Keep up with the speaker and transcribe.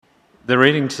The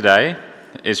reading today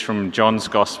is from John's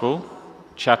Gospel,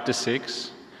 chapter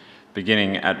 6,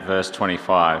 beginning at verse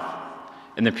 25.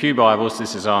 In the Pew Bibles,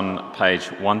 this is on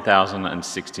page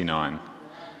 1069.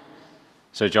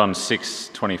 So John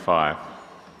 6:25.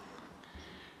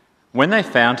 When they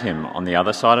found him on the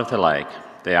other side of the lake,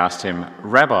 they asked him,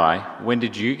 "Rabbi, when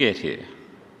did you get here?"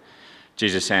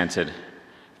 Jesus answered,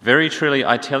 "Very truly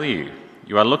I tell you,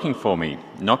 you are looking for me,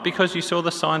 not because you saw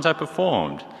the signs I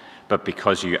performed, but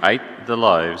because you ate the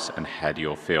loaves and had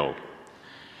your fill.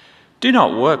 Do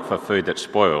not work for food that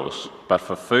spoils, but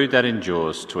for food that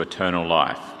endures to eternal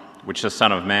life, which the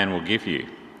Son of Man will give you.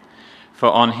 For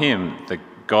on him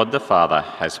God the Father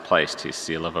has placed his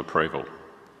seal of approval."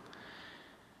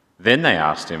 Then they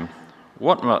asked him,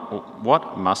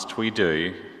 What must we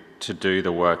do to do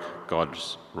the work God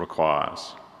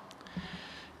requires?"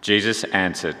 Jesus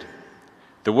answered,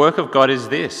 "The work of God is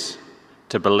this,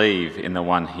 to believe in the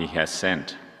one he has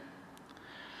sent."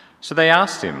 So they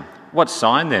asked him, "What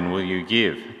sign then will you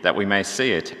give, that we may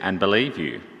see it and believe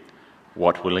you?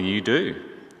 What will you do?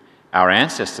 Our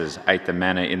ancestors ate the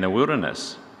manna in the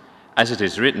wilderness. As it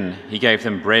is written, he gave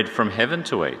them bread from heaven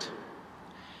to eat."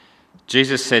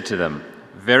 Jesus said to them,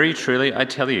 "Very truly I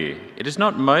tell you, it is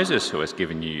not Moses who has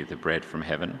given you the bread from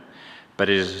heaven, but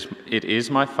it is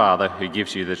my Father who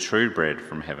gives you the true bread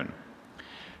from heaven.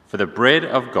 For the bread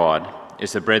of God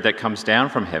is the bread that comes down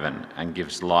from heaven and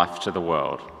gives life to the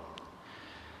world."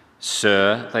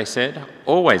 "Sir," they said,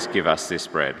 "always give us this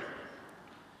bread."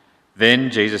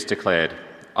 Then Jesus declared,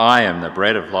 "I am the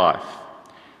bread of life.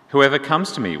 Whoever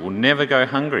comes to me will never go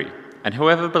hungry, and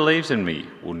whoever believes in me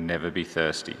will never be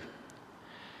thirsty.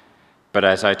 But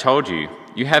as I told you,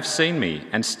 you have seen me,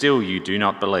 and still you do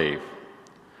not believe.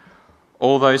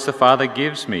 All those the Father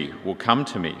gives me will come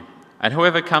to me, and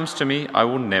whoever comes to me I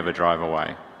will never drive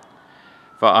away.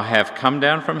 For I have come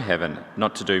down from heaven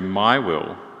not to do my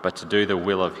will, but to do the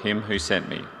will of him who sent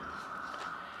me.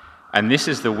 And this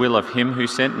is the will of him who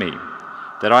sent me,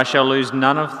 that I shall lose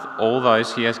none of all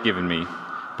those he has given me,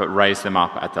 but raise them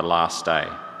up at the last day.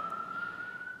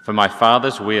 For my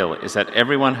Father's will is that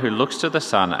everyone who looks to the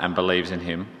Son and believes in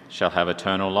him shall have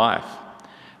eternal life,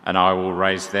 and I will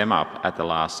raise them up at the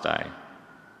last day."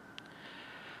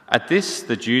 At this,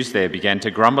 the Jews there began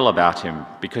to grumble about him,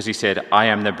 because he said, "I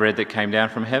am the bread that came down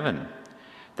from heaven."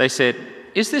 They said,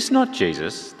 "Is this not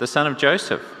Jesus, the son of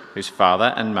Joseph, whose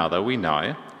father and mother we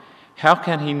know? How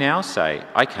can he now say,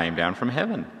 'I came down from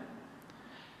heaven'?"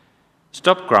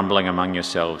 "Stop grumbling among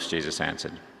yourselves," Jesus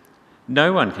answered.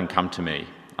 "No one can come to me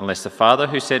unless the Father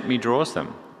who sent me draws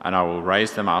them, and I will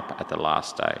raise them up at the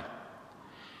last day.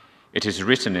 It is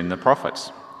written in the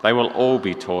prophets, they will all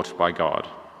be taught by God.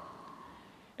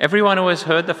 Everyone who has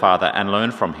heard the Father and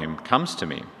learned from him comes to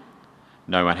me.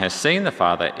 No one has seen the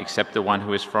Father except the one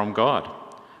who is from God.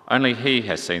 Only he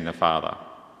has seen the Father.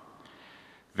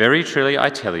 Very truly I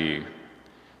tell you,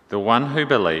 the one who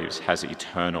believes has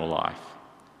eternal life.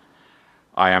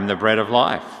 I am the bread of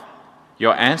life.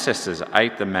 Your ancestors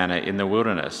ate the manna in the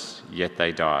wilderness, yet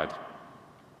they died.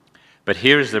 But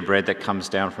here is the bread that comes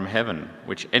down from heaven,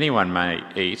 which anyone may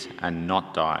eat and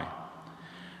not die.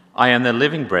 I am the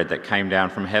living bread that came down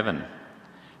from heaven.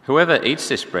 Whoever eats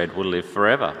this bread will live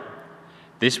forever.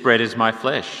 This bread is my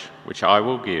flesh, which I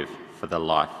will give for the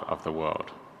life of the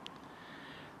world."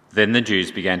 Then the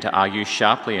Jews began to argue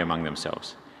sharply among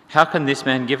themselves, "How can this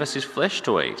man give us his flesh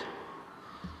to eat?"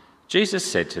 Jesus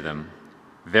said to them,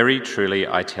 "Very truly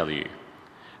I tell you,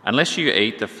 unless you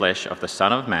eat the flesh of the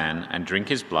Son of Man and drink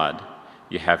his blood,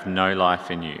 you have no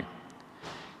life in you.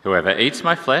 Whoever eats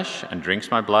my flesh and drinks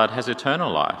my blood has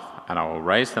eternal life, and I will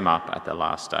raise them up at the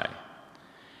last day.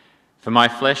 For my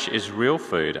flesh is real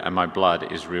food, and my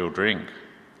blood is real drink.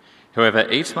 Whoever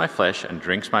eats my flesh and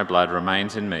drinks my blood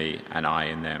remains in me, and I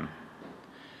in them.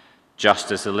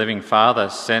 Just as the living Father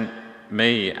sent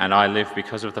me, and I live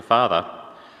because of the Father,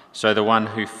 so the one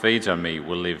who feeds on me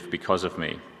will live because of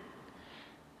me.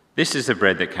 This is the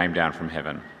bread that came down from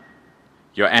heaven.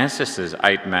 Your ancestors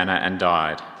ate manna and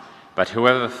died, but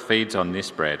whoever feeds on this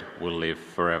bread will live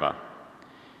forever."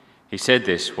 He said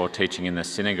this while teaching in the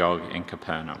synagogue in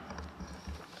Capernaum.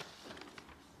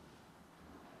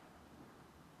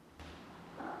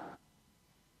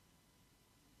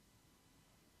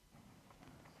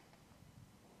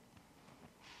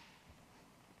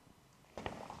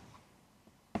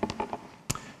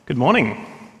 Good morning.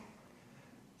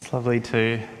 It's lovely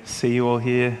to see you all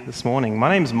here this morning. My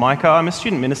name's Micah. I'm a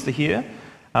student minister here.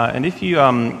 And if you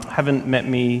haven't met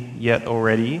me yet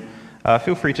already,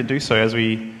 feel free to do so as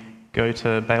we go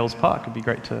to Bales Park. It'd be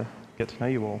great to get to know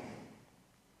you all.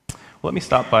 Let me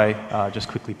start by just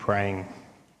quickly praying.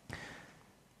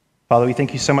 Father, we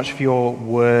thank you so much for your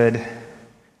word.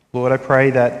 Lord, I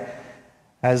pray that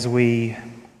as we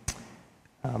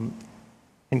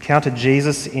encounter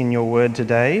Jesus in your word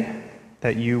today,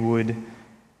 that you would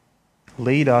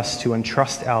lead us to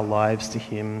entrust our lives to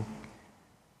him,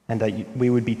 and that we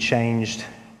would be changed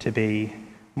to be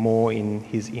more in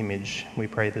his image. We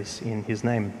pray this in his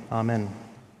name. Amen.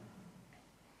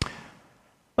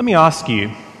 Let me ask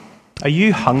you, are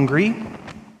you hungry?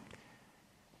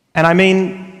 And I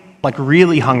mean like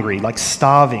really hungry, like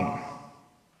starving.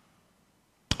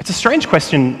 It's a strange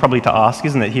question probably to ask,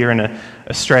 isn't it, here in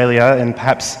Australia, and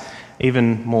perhaps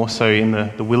even more so in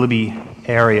the Willoughby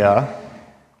area,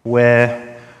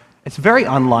 where it's very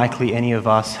unlikely any of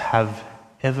us have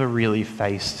ever really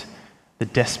faced the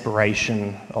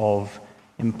desperation of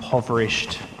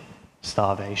impoverished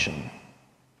starvation.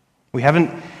 We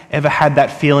haven't ever had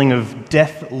that feeling of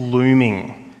death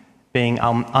looming, being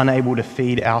unable to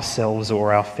feed ourselves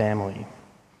or our family.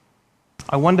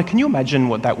 I wonder, can you imagine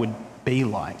what that would be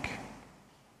like?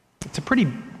 It's a pretty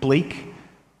bleak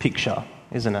picture,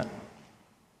 isn't it?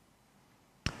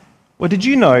 Well, did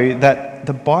you know that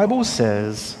the Bible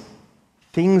says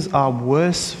things are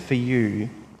worse for you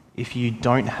if you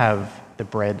don't have the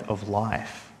bread of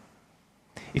life?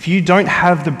 If you don't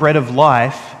have the bread of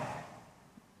life,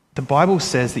 the Bible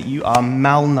says that you are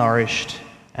malnourished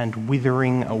and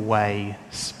withering away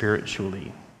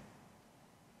spiritually.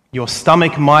 Your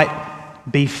stomach might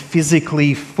be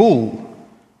physically full,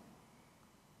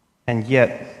 and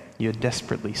yet you're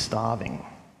desperately starving.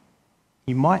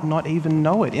 You might not even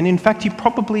know it. And in fact, you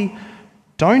probably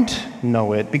don't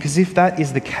know it, because if that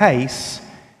is the case,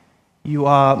 you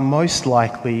are most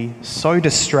likely so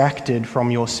distracted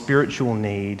from your spiritual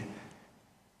need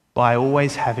by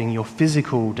always having your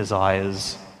physical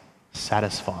desires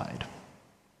satisfied.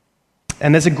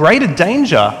 And there's a greater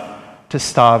danger to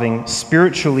starving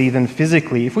spiritually than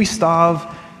physically. If we starve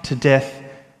to death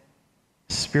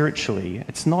spiritually,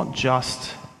 it's not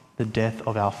just the death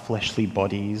of our fleshly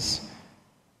bodies,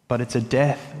 but it's a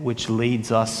death which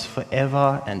leads us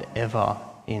forever and ever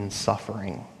in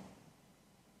suffering.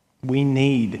 We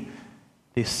need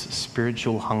this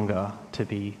spiritual hunger to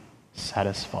be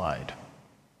satisfied.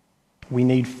 We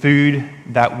need food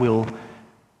that will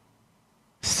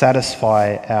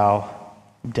satisfy our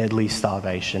deadly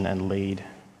starvation and lead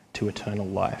to eternal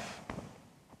life.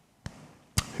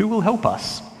 Who will help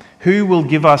us? Who will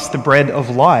give us the bread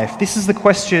of life? This is the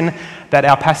question that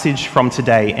our passage from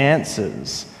today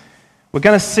answers. We're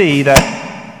going to see that,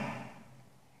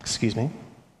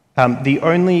 the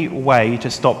only way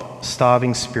to stop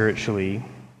starving spiritually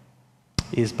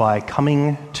is by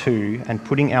coming to and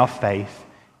putting our faith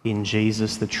in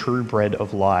Jesus, the true bread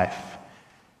of life.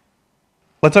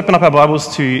 Let's open up our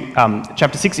Bibles to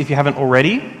chapter 6 if you haven't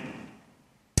already.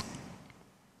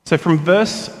 So from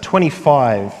verse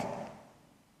 25,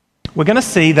 we're going to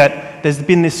see that there's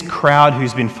been this crowd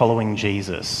who's been following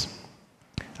Jesus.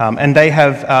 And they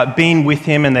have been with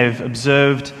him, and they've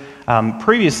observed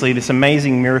previously this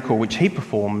amazing miracle which he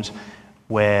performed,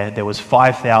 where there was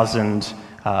 5,000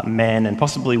 men and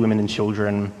possibly women and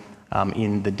children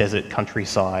in the desert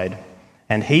countryside.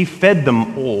 And he fed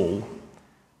them all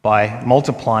by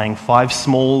multiplying 5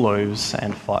 small loaves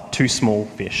and 2 small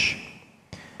fish.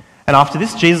 And after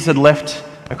this, Jesus had left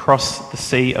across the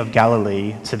Sea of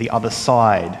Galilee to the other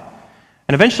side.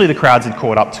 And eventually the crowds had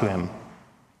caught up to him.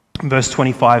 In verse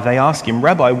 25, they ask him,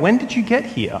 "Rabbi, when did you get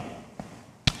here?"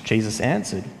 Jesus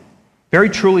answered,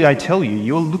 "Very truly I tell you,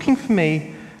 you are looking for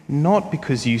me not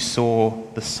because you saw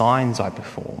the signs I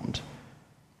performed,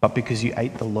 but because you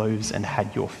ate the loaves and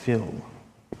had your fill."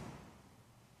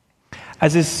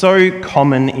 As is so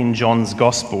common in John's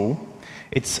Gospel,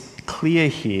 it's clear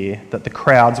here that the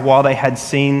crowds, while they had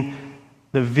seen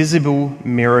the visible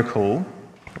miracle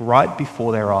right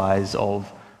before their eyes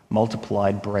of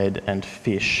multiplied bread and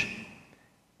fish,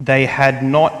 they had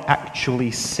not actually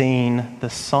seen the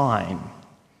sign.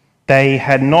 They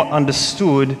had not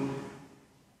understood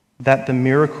that the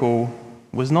miracle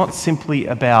was not simply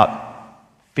about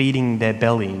feeding their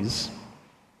bellies,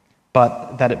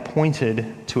 but that it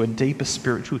pointed to a deeper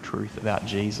spiritual truth about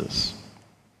Jesus.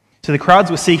 So the crowds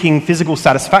were seeking physical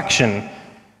satisfaction,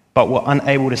 but were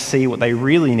unable to see what they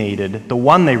really needed, the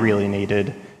one they really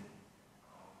needed,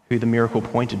 who the miracle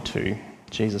pointed to,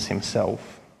 Jesus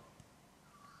himself.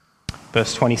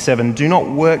 Verse 27, "Do not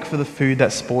work for the food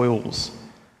that spoils,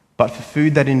 but for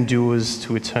food that endures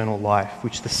to eternal life,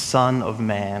 which the Son of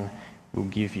Man will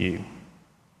give you."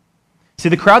 See,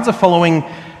 the crowds are following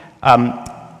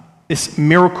this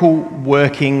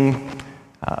miracle-working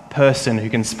person who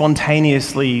can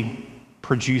spontaneously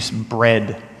produce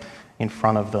bread in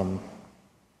front of them.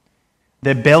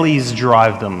 Their bellies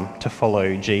drive them to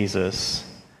follow Jesus.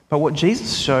 But what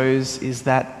Jesus shows is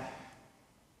that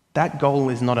that goal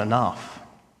is not enough.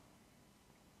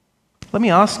 Let me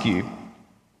ask you,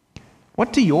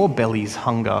 what do your bellies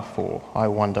hunger for, I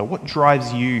wonder? What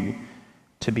drives you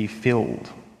to be filled?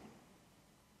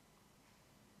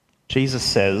 Jesus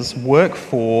says, work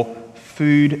for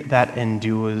food that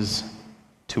endures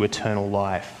to eternal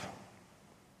life.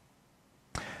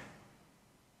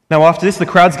 Now, after this, the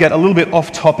crowds get a little bit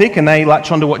off topic and they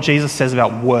latch onto what Jesus says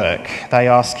about work. They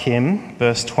ask him,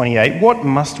 verse 28, what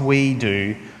must we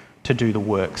do to do the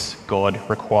works God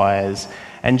requires?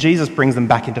 And Jesus brings them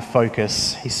back into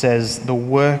focus. He says, the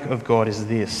work of God is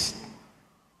this,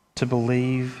 to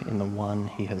believe in the one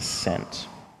he has sent.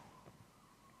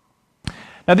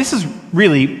 Now, this is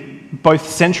really both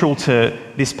central to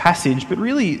this passage, but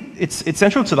really it's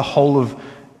central to the whole of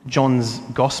John's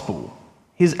gospel.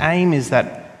 His aim is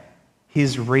that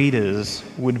his readers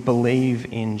would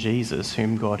believe in Jesus,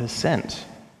 whom God has sent.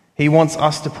 He wants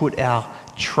us to put our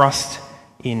trust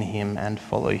in him and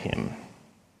follow him.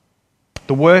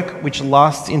 The work which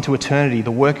lasts into eternity,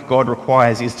 the work God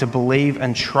requires, is to believe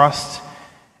and trust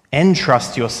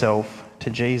yourself to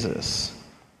Jesus.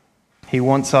 He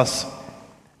wants us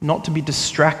not to be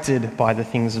distracted by the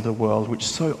things of the world, which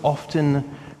so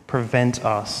often prevent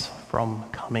us from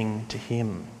coming to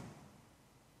him.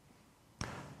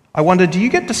 I wonder, do you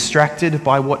get distracted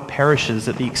by what perishes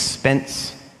at the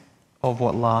expense of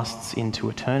what lasts into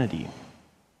eternity?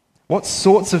 What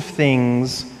sorts of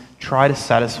things try to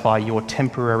satisfy your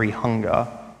temporary hunger,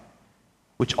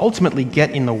 which ultimately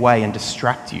get in the way and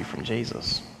distract you from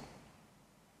Jesus?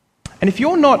 And if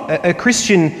you're not a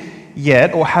Christian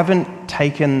yet or haven't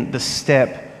taken the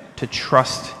step to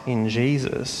trust in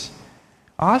Jesus,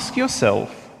 ask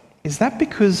yourself, is that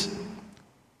because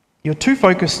you're too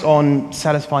focused on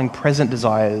satisfying present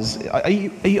desires? Are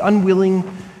you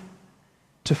unwilling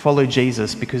to follow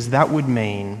Jesus because that would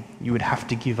mean you would have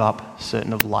to give up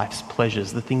certain of life's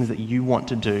pleasures, the things that you want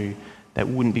to do that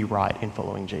wouldn't be right in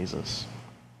following Jesus?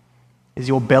 Is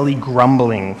your belly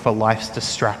grumbling for life's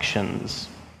distractions?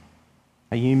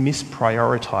 Are you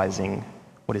misprioritizing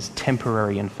what is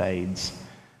temporary and fades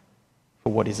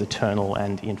for what is eternal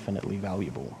and infinitely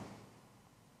valuable?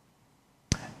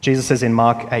 Jesus says in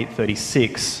Mark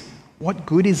 8:36, what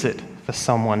good is it for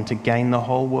someone to gain the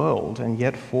whole world and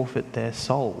yet forfeit their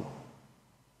soul?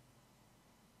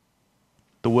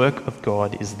 The work of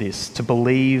God is this, to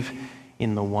believe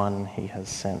in the one he has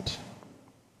sent.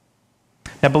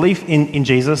 Now, belief in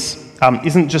Jesus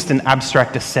isn't just an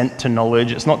abstract assent to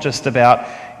knowledge. It's not just about,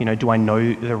 do I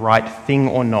know the right thing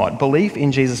or not? Belief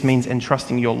in Jesus means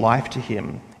entrusting your life to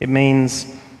him. It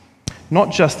means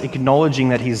not just acknowledging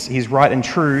that he's right and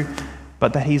true,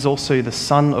 but that he's also the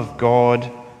Son of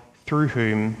God through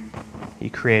whom he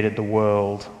created the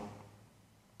world,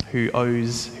 who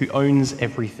owns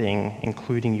everything,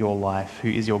 including your life, who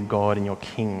is your God and your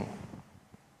King.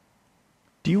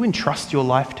 Do you entrust your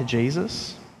life to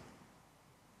Jesus?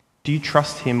 Do you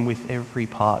trust him with every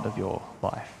part of your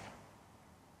life?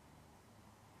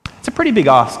 It's a pretty big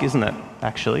ask, isn't it,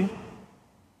 actually?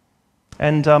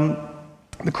 And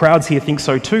the crowds here think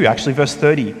so too. Actually, verse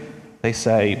 30, they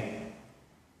say,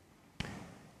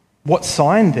 what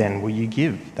sign then will you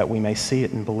give that we may see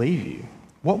it and believe you?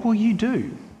 What will you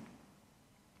do?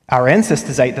 Our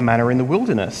ancestors ate the manna in the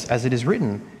wilderness, as it is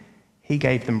written, he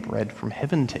gave them bread from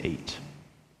heaven to eat.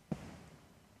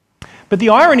 But the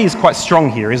irony is quite strong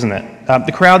here, isn't it?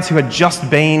 The crowds who had just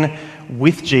been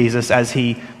with Jesus as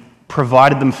he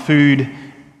provided them food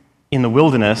in the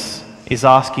wilderness is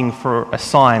asking for a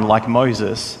sign like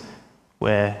Moses,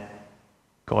 where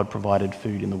God provided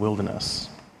food in the wilderness.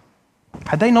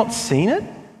 Had they not seen it?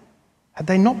 Had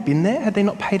they not been there? Had they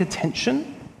not paid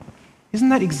attention? Isn't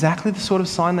that exactly the sort of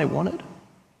sign they wanted?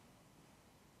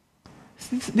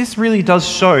 This really does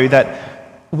show that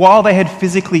while they had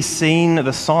physically seen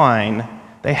the sign,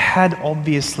 they had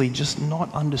obviously just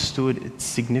not understood its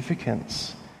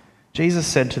significance. Jesus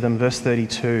said to them, verse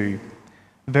 32,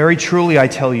 very truly I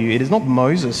tell you, it is not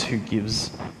Moses who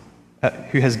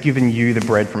has given you the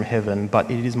bread from heaven, but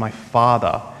it is my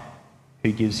Father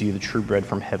who gives you the true bread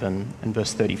from heaven. And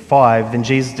verse 35, then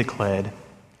Jesus declared,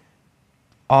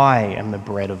 I am the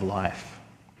bread of life.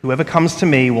 Whoever comes to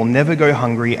me will never go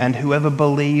hungry, and whoever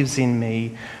believes in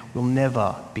me will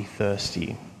never be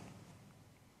thirsty.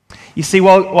 You see,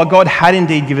 while God had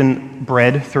indeed given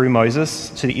bread through Moses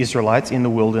to the Israelites in the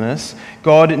wilderness,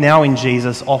 God now in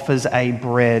Jesus offers a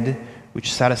bread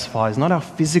which satisfies not our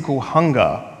physical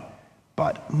hunger,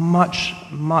 but much,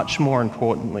 much more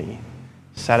importantly,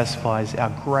 satisfies our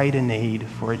greater need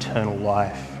for eternal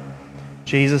life.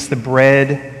 Jesus, the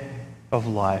bread of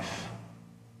life,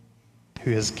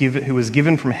 who was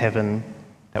given from heaven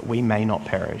that we may not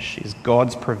perish, is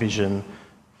God's provision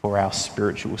for our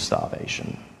spiritual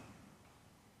starvation.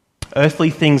 Earthly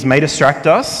things may distract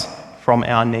us from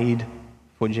our need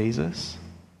for Jesus,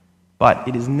 but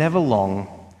it is never long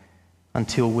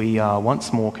until we are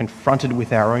once more confronted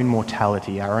with our own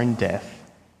mortality, our own death,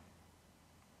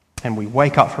 and we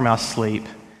wake up from our sleep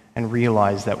and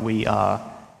realize that we are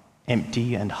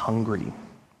empty and hungry.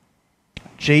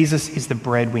 Jesus is the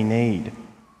bread we need,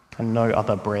 and no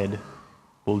other bread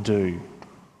will do.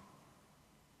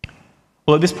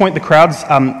 Well, at this point, the crowds,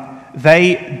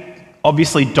 they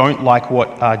obviously don't like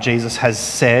what Jesus has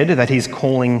said, that he's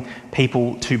calling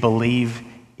people to believe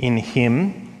in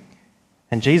him.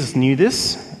 And Jesus knew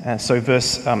this. So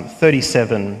verse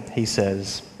 37, he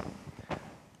says,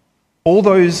 "All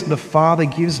those the Father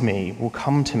gives me will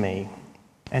come to me,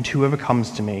 and whoever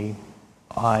comes to me,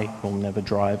 I will never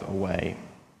drive away."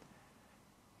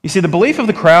 You see, the belief of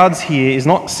the crowds here is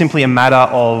not simply a matter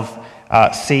of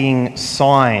seeing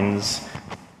signs.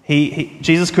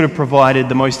 Jesus could have provided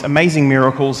the most amazing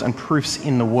miracles and proofs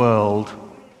in the world,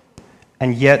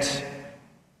 and yet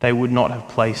they would not have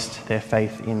placed their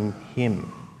faith in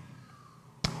him.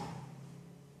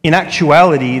 In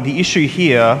actuality, the issue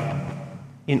here,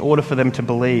 in order for them to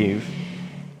believe,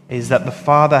 is that the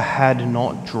Father had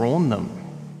not drawn them.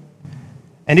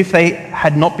 And if they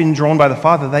had not been drawn by the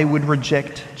Father, they would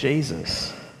reject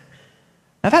Jesus.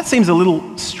 Now that seems a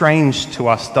little strange to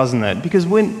us, doesn't it? Because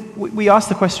when we ask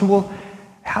the question, well,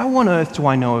 how on earth do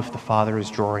I know if the Father is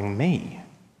drawing me?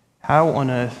 How on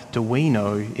earth do we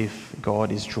know if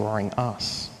God is drawing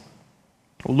us?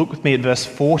 Well, look with me at verse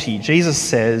 40. Jesus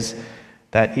says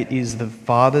that it is the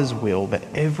Father's will that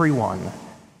everyone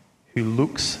who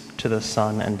looks to the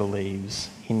Son and believes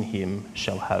in him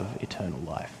shall have eternal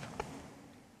life.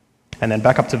 And then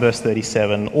back up to verse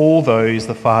 37, "All those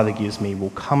the Father gives me will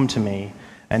come to me,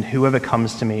 and whoever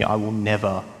comes to me I will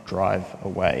never drive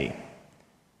away."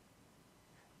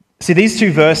 See, these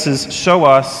two verses show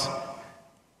us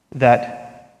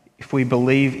that if we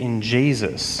believe in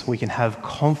Jesus, we can have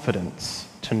confidence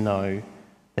to know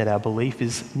that our belief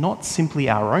is not simply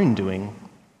our own doing,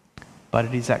 but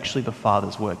it is actually the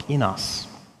Father's work in us.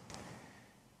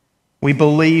 We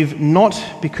believe not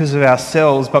because of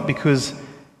ourselves, but because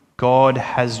God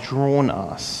has drawn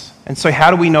us. And so how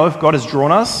do we know if God has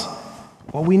drawn us?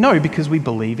 Well, we know because we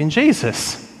believe in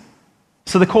Jesus.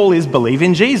 So the call is believe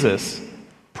in Jesus.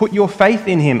 Put your faith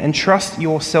in him and trust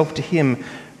yourself to him.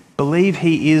 Believe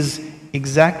he is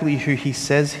exactly who he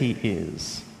says he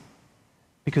is.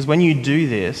 Because when you do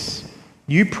this,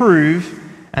 you prove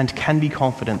and can be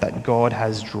confident that God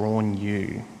has drawn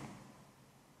you.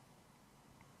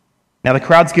 Now, the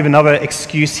crowds give another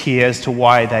excuse here as to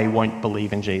why they won't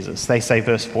believe in Jesus. They say,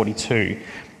 verse 42,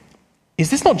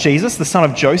 "Is this not Jesus, the son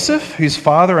of Joseph, whose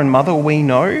father and mother we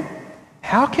know?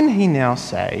 How can he now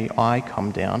say, 'I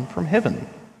come down from heaven'?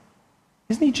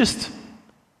 Isn't he just,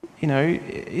 we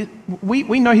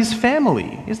know his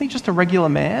family. Isn't he just a regular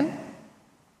man?"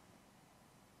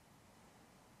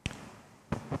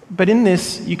 But in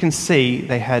this, you can see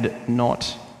they had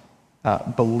not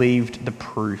believed the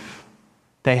proof.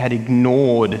 They had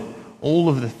ignored all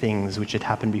of the things which had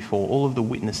happened before, all of the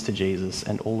witness to Jesus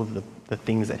and all of the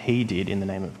things that he did in the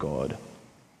name of God.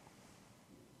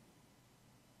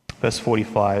 Verse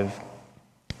 45,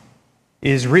 "It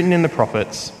is written in the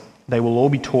prophets, they will all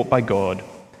be taught by God.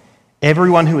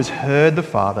 Everyone who has heard the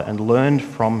Father and learned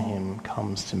from him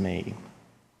comes to me."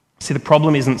 See, the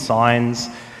problem isn't signs.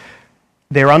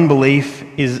 Their unbelief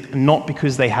is not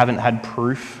because they haven't had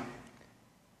proof.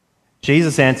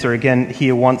 Jesus' answer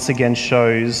here once again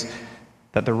shows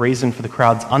that the reason for the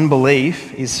crowd's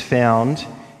unbelief is found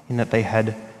in that they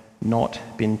had not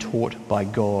been taught by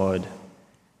God.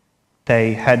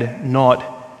 They had not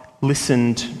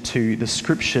listened to the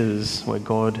scriptures where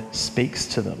God speaks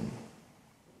to them.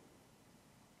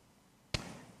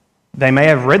 They may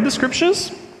have read the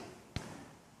scriptures,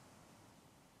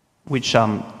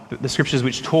 the scriptures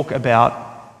which talk about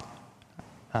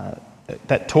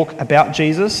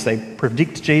Jesus. They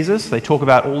predict Jesus. They talk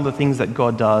about all the things that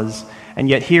God does. And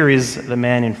yet here is the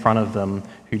man in front of them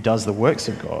who does the works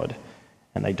of God,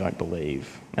 and they don't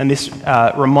believe. And this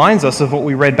reminds us of what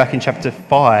we read back in chapter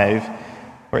 5,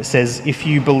 where it says, "If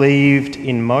you believed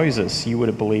in Moses, you would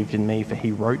have believed in me, for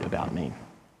he wrote about me."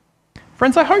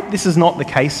 Friends, I hope this is not the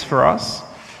case for us.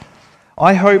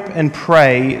 I hope and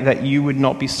pray that you would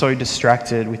not be so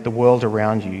distracted with the world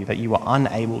around you that you are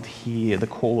unable to hear the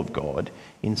call of God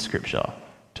in Scripture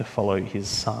to follow his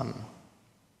Son.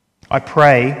 I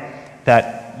pray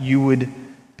that you would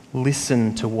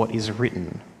listen to what is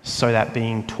written, so that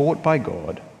being taught by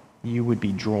God, you would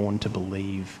be drawn to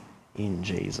believe in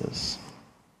Jesus.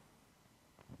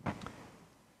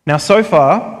 Now, so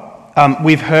far,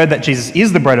 we've heard that Jesus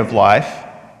is the bread of life,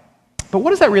 but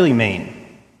what does that really mean?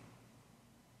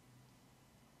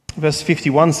 Verse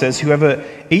 51 says, "Whoever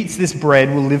eats this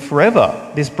bread will live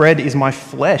forever. This bread is my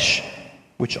flesh,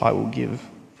 which I will give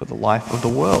for the life of the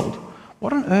world."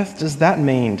 What on earth does that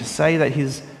mean, to say that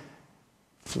his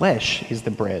flesh is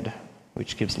the bread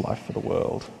which gives life for the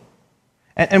world?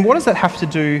 And what does that have to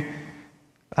do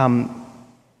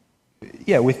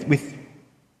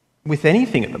with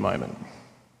anything at the moment?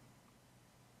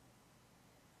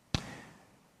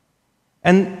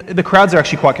 And the crowds are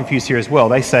actually quite confused here as well.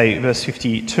 They say, verse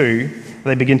 52,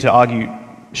 they begin to argue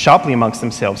sharply amongst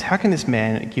themselves, "How can this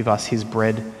man give us his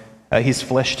bread, his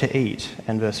flesh to eat?"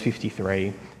 And verse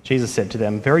 53, Jesus said to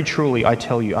them, "Very truly I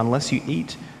tell you, unless you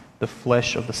eat the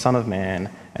flesh of the Son of Man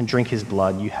and drink his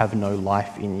blood, you have no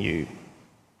life in you."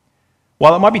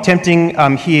 While it might be tempting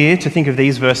here to think of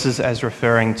these verses as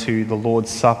referring to the Lord's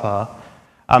Supper,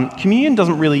 communion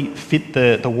doesn't really fit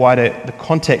the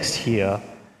context here.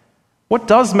 What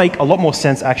does make a lot more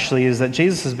sense, actually, is that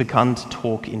Jesus has begun to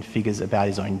talk in figures about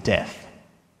his own death.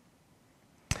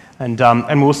 And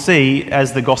we'll see,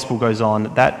 as the gospel goes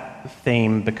on, that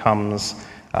theme becomes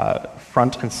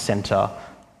front and centre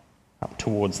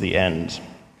towards the end.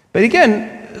 But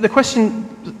again, the question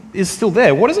is still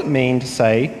there. What does it mean to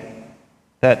say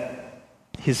that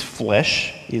his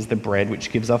flesh is the bread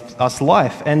which gives us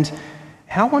life? And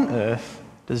how on earth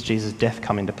does Jesus' death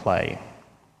come into play?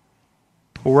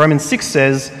 Well, Romans 6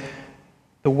 says,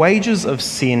 "The wages of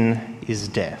sin is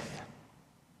death."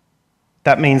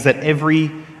 That means that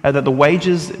that the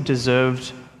wages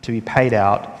deserved to be paid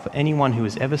out for anyone who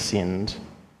has ever sinned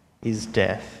is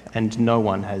death, and no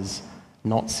one has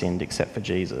not sinned except for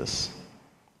Jesus.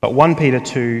 But 1 Peter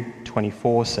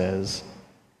 2:24 says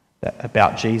that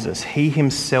about Jesus, "He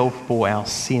himself bore our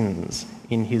sins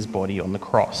in his body on the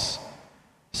cross,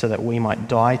 so that we might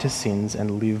die to sins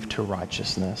and live to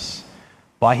righteousness.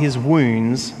 By his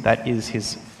wounds," that is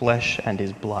his flesh and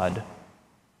his blood,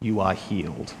 "you are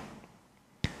healed."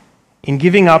 In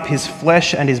giving up his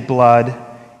flesh and his blood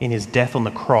in his death on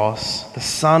the cross, the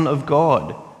Son of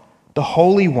God, the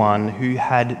Holy One who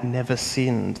had never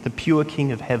sinned, the pure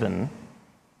King of heaven,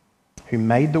 who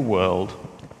made the world,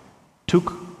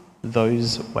 took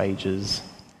those wages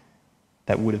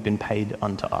that would have been paid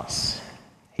unto us.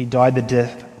 He died the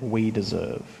death we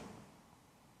deserve.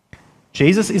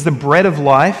 Jesus is the bread of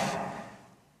life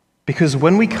because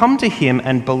when we come to him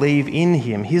and believe in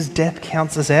him, his death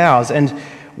counts as ours and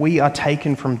we are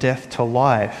taken from death to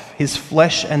life. His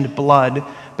flesh and blood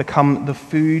become the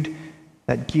food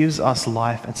that gives us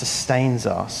life and sustains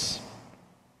us.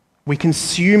 We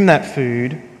consume that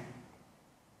food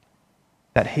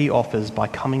that he offers by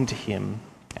coming to him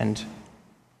and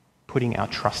putting our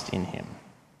trust in him,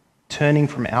 turning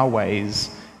from our ways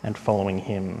and following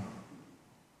him.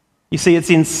 You see, it's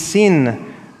in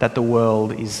sin that the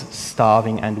world is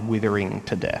starving and withering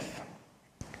to death.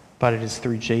 But it is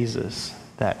through Jesus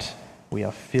that we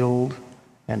are filled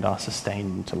and are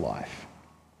sustained into life.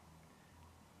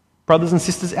 Brothers and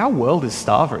sisters, our world is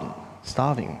starving.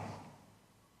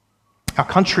 Our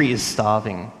country is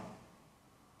starving.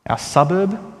 Our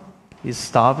suburb is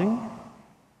starving.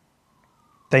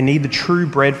 They need the true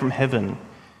bread from heaven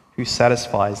who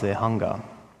satisfies their hunger.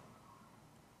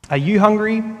 Are you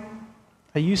hungry?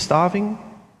 Are you starving?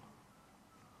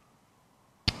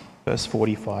 Verse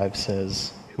 45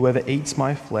 says, "Whoever eats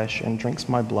my flesh and drinks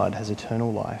my blood has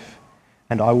eternal life,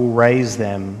 and I will raise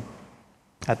them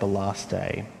at the last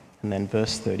day." And then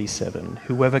verse 37,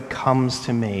 "Whoever comes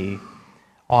to me,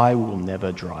 I will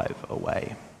never drive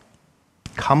away."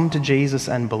 Come to Jesus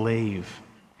and believe.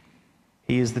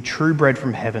 He is the true bread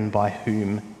from heaven by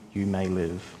whom you may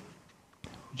live.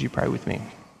 Would you pray with me?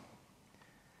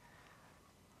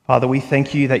 Father, we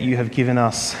thank you that you have given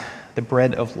us the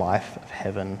bread of life of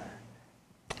heaven.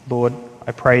 Lord,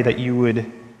 I pray that you would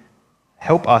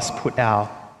help us put our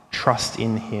trust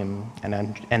in him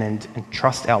and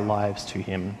trust our lives to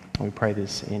him. We pray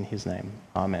this in his name.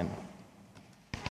 Amen.